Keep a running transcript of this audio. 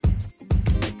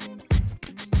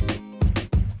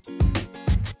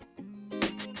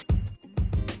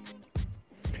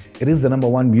It is the number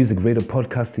one music radio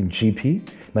podcast in GP.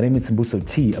 My name is Mbuso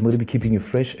T. I'm going to be keeping you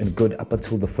fresh and good up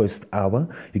until the first hour.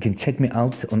 You can check me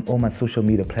out on all my social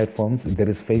media platforms. There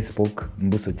is Facebook,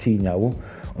 Mbuso T Nyawo,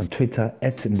 on Twitter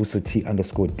at Mbuso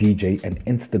T_DJ, and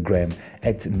Instagram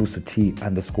at Mbuso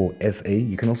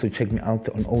T_SA. You can also check me out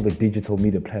on all the digital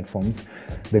media platforms.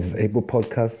 There is Apple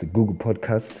Podcast, Google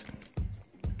Podcast,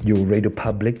 your Radio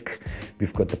Public.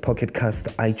 We've got the Pocket Cast,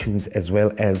 iTunes, as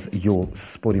well as your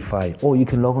Spotify. Or you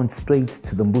can log on straight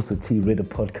to the Mbuso T Radio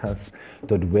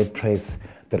Podcast.wordpress.com.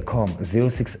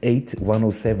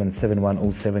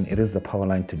 068-107-7107. It is the power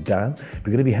line to dial.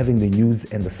 We're going to be having the news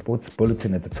and the sports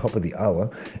bulletin at the top of the hour.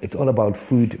 It's all about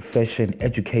food, fashion,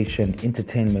 education,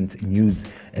 entertainment, news,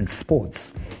 and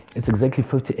sports. It's exactly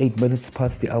 58 minutes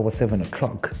past the hour 7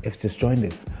 o'clock. If you just joined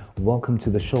us, welcome to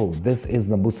the show. This is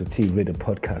the Mbuso T Radio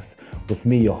Podcast with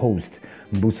me, your host,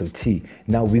 Mbuso T.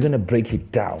 Now, we're going to break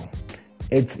it down.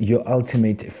 It's your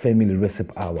ultimate family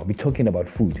recipe hour. We're talking about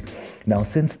food. Now,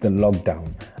 since the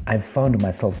lockdown, I've found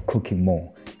myself cooking more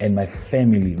and my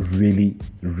family really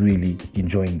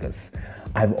enjoying this.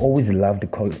 I've always loved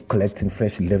collecting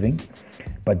fresh living,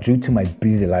 but due to my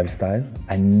busy lifestyle,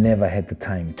 I never had the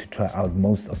time to try out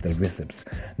most of the recipes.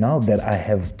 Now that I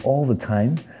have all the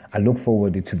time, I look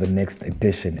forward to the next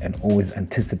edition and always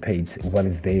anticipate what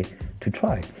is there to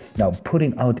try. Now,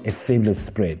 putting out a fabulous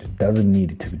spread doesn't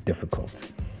need to be difficult.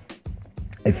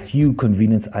 A few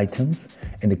convenient items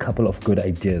and a couple of good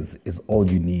ideas is all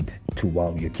you need to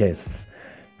wow your guests.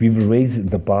 We've raised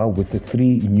the bar with the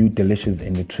 3 new delicious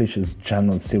and nutritious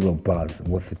General cereal bars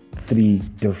with 3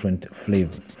 different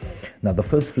flavors. Now, the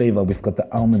first flavor, we've got the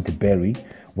almond berry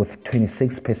with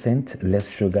 26% less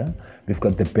sugar. We've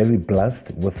got the berry blast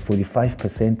with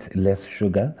 45% less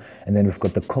sugar. And then we've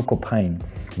got the cocoa pine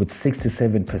with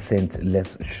 67%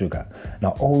 less sugar.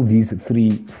 Now, all these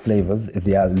 3 flavors,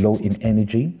 they are low in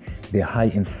energy, they're high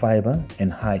in fiber,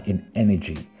 and high in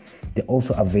energy. They're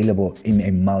also available in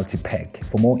a multi-pack.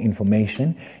 For more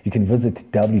information, you can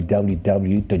visit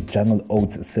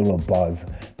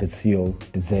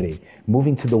www.generaloatscerealbars.co.za.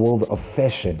 Moving to the world of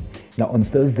fashion. Now, on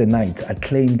Thursday night,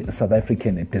 acclaimed South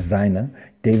African designer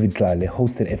David Tlale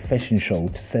hosted a fashion show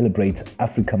to celebrate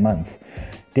Africa Month.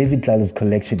 David Tlale's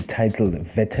collection, titled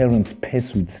Veterans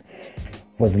Pursuits,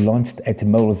 was launched at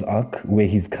Melrose Arc, where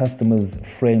his customers,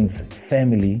 friends,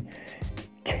 family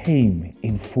came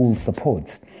in full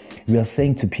support. We are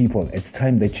saying to people, it's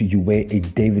time that you wear a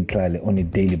David Tlale on a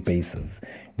daily basis.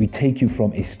 We take you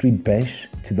from a street bash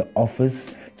to the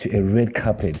office to a red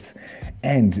carpet,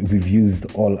 and we've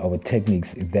used all our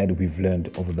techniques that we've learned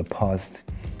over the past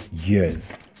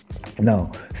years.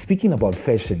 Now, speaking about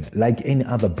fashion, like any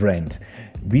other brand,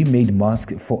 we made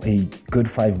masks for a good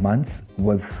 5 months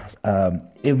with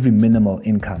every minimal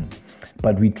income.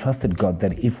 But we trusted God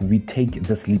that if we take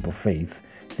this leap of faith,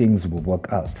 things will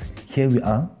work out. Here we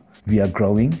are. We are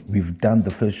growing. We've done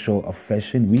the first show of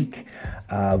Fashion Week.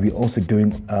 We're also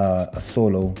doing a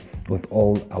solo with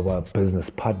all our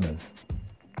business partners.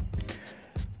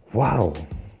 Wow.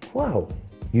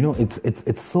 You know,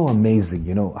 it's so amazing,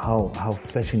 you know, how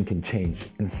fashion can change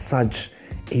in such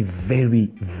a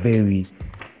very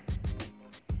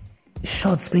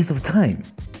short space of time.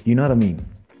 You know what I mean?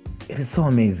 It is so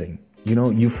amazing. You know,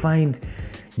 you find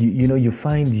you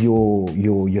find your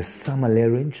summer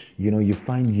leverage, you know, you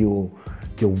find your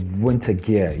winter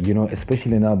gear, you know,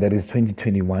 especially now that is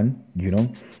 2021, you know,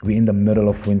 we're in the middle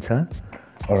of winter,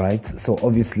 all right? So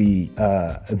obviously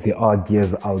there are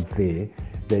gears out there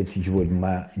that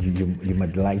you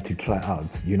might like to try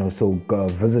out, you know, so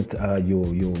visit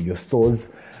your stores.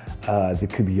 There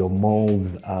could be your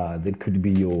malls, there could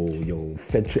be your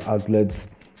factory outlets,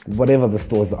 whatever the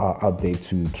stores are out there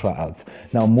to try out.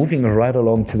 Now, moving right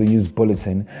along to the news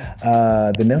bulletin,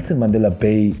 the Nelson Mandela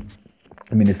Bay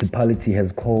municipality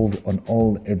has called on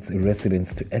all its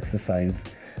residents to exercise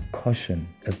caution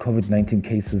as COVID-19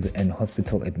 cases and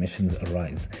hospital admissions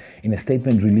arise. In a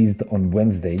statement released on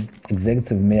Wednesday,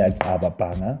 Executive Mayor Aba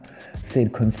Banga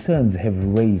said concerns have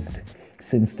raised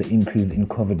since the increase in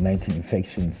COVID-19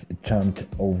 infections jumped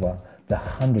over the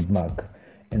 100 mark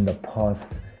in the past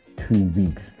 2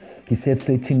 weeks. He said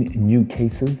 13 new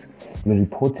cases were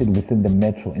reported within the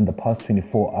metro in the past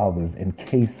 24 hours, and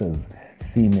cases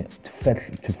seem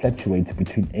to fluctuate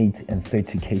between 8 and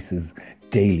 30 cases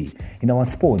daily. In our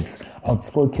sports,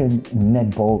 outspoken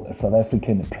netball South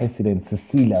African President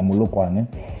Cecilia Molokwane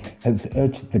has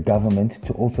urged the government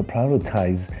to also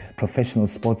prioritize professional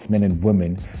sportsmen and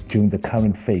women during the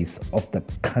current phase of the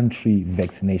country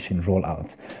vaccination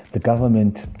rollout. The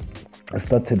government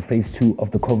started phase 2 of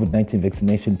the COVID-19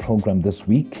 vaccination program this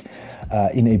week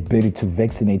in a bid to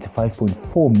vaccinate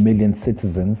 5.4 million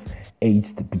citizens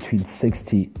aged between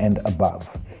 60 and above.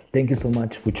 Thank you so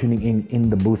much for tuning in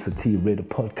the Mbuso T Radio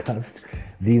podcast.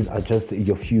 These are just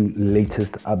your few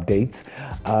latest updates.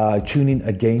 Tune in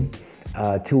again.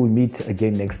 Till we meet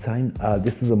again next time.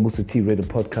 This is a Mbuso T Radio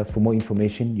podcast. For more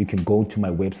information, you can go to my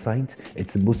website.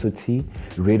 It's Mbuso T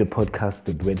Radio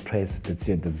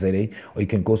Podcast.wordpress.co.za, or you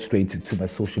can go straight to my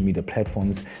social media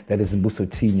platforms. That is Mbuso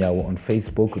T Nyawo on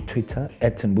Facebook, Twitter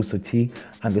at Mbuso T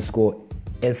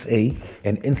 _SA,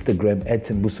 and Instagram at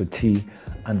Mbuso T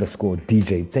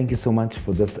 _DJ. Thank you so much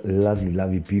for this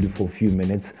lovely, beautiful few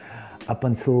minutes. Up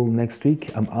until next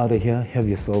week, I'm out of here. Have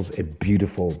yourselves a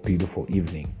beautiful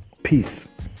evening. Peace.